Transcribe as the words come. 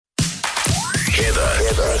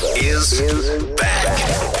is back.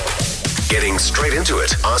 Getting straight into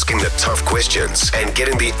it, asking the tough questions, and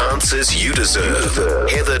getting the answers you deserve.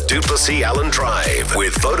 Heather du Plessis-Allen Drive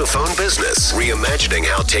with Vodafone Business, reimagining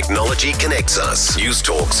how technology connects us. News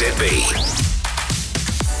Talk ZB.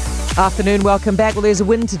 Afternoon, welcome back. Well, there's a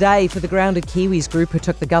win today for the Grounded Kiwis group who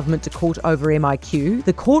took the government to court over MIQ.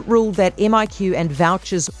 The court ruled that MIQ and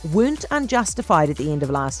vouchers weren't unjustified at the end of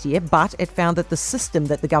last year, but it found that the system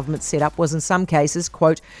that the government set up was in some cases,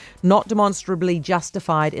 quote, not demonstrably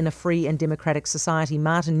justified in a free and democratic society.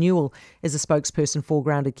 Martin Newell is a spokesperson for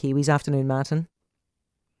Grounded Kiwis. Afternoon, Martin.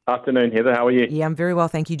 Afternoon, Heather. How are you? Yeah, I'm very well,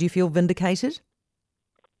 thank you. Do you feel vindicated?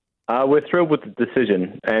 We're thrilled with the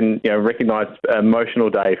decision and recognise an emotional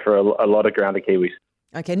day for a lot of Grounded Kiwis.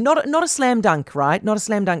 Okay, not a slam dunk, right? Not a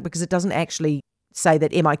slam dunk because it doesn't actually say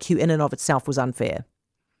that MIQ in and of itself was unfair.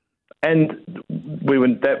 And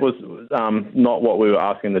that was not what we were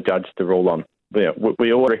asking the judge to rule on.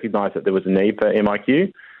 We all recognise that there was a need for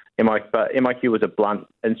MIQ, but MIQ was a blunt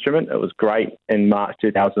instrument. It was great in March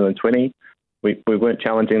 2020. We weren't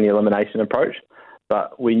challenging the elimination approach,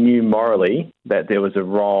 but we knew morally that there was a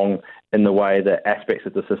wrong in the way that aspects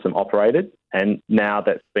of the system operated, and now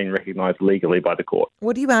that's been recognised legally by the court.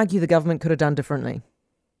 What do you argue the government could have done differently?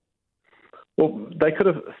 Well, they could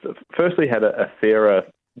have firstly had a fairer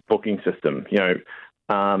booking system. This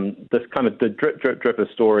kind of the drip of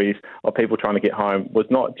stories of people trying to get home was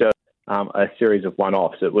not just a series of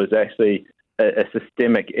one-offs. It was actually a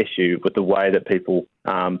systemic issue with the way that people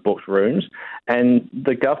booked rooms, and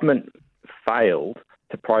the government failed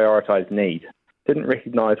to prioritise need. Didn't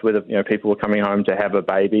recognise whether people were coming home to have a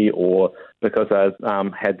baby or because they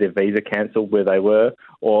had their visa cancelled where they were,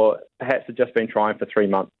 or perhaps had just been trying for 3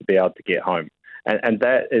 months to be able to get home. And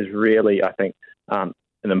that is really, I think, an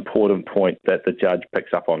important point that the judge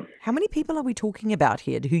picks up on. How many people are we talking about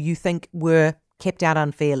here who you think were kept out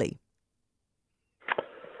unfairly?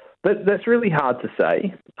 That's really hard to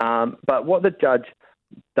say. But what the judge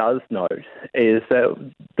does note is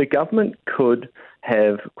that the government could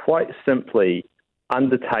have quite simply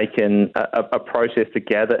undertaken a process to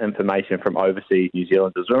gather information from overseas New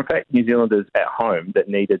Zealanders, or in fact New Zealanders at home that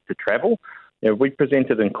needed to travel. We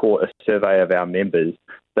presented in court a survey of our members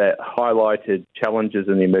that highlighted challenges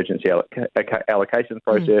in the emergency allocation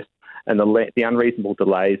process and the unreasonable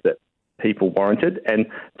delays that people warranted. And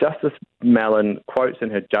Justice Mallon quotes in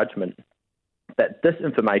her judgment that this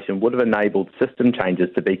information would have enabled system changes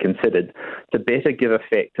to be considered to better give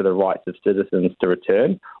effect to the rights of citizens to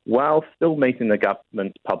return while still meeting the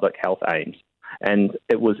government's public health aims. And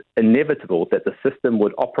it was inevitable that the system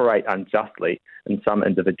would operate unjustly in some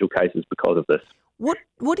individual cases because of this. What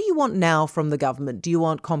do you want now from the government? Do you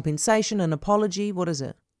want compensation, an apology? What is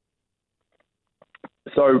it?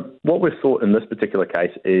 So what we've sought in this particular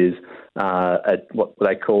case is what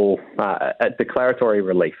they call a declaratory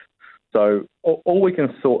relief. So all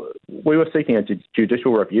we were seeking a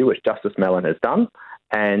judicial review, which Justice Mallon has done,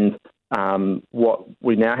 and what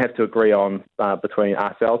we now have to agree on between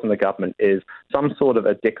ourselves and the government is some sort of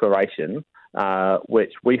a declaration,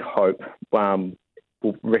 which we hope will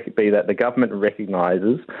be that the government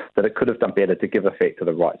recognises that it could have done better to give effect to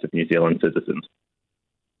the rights of New Zealand citizens.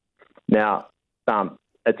 Now,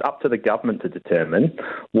 it's up to the government to determine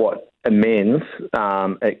what amends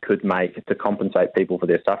it could make to compensate people for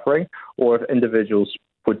their suffering, or if individuals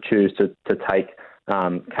would choose to take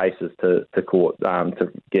cases to court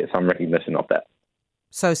to get some recognition of that.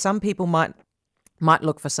 So some people might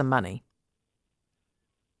look for some money.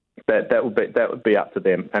 That would be up to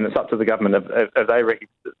them, and it's up to the government if they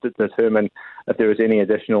determine if there is any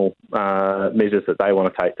additional measures that they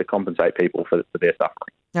want to take to compensate people for their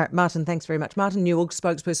suffering. All right, Martin, thanks very much. Martin Newell,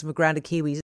 spokesperson for Grounded Kiwis.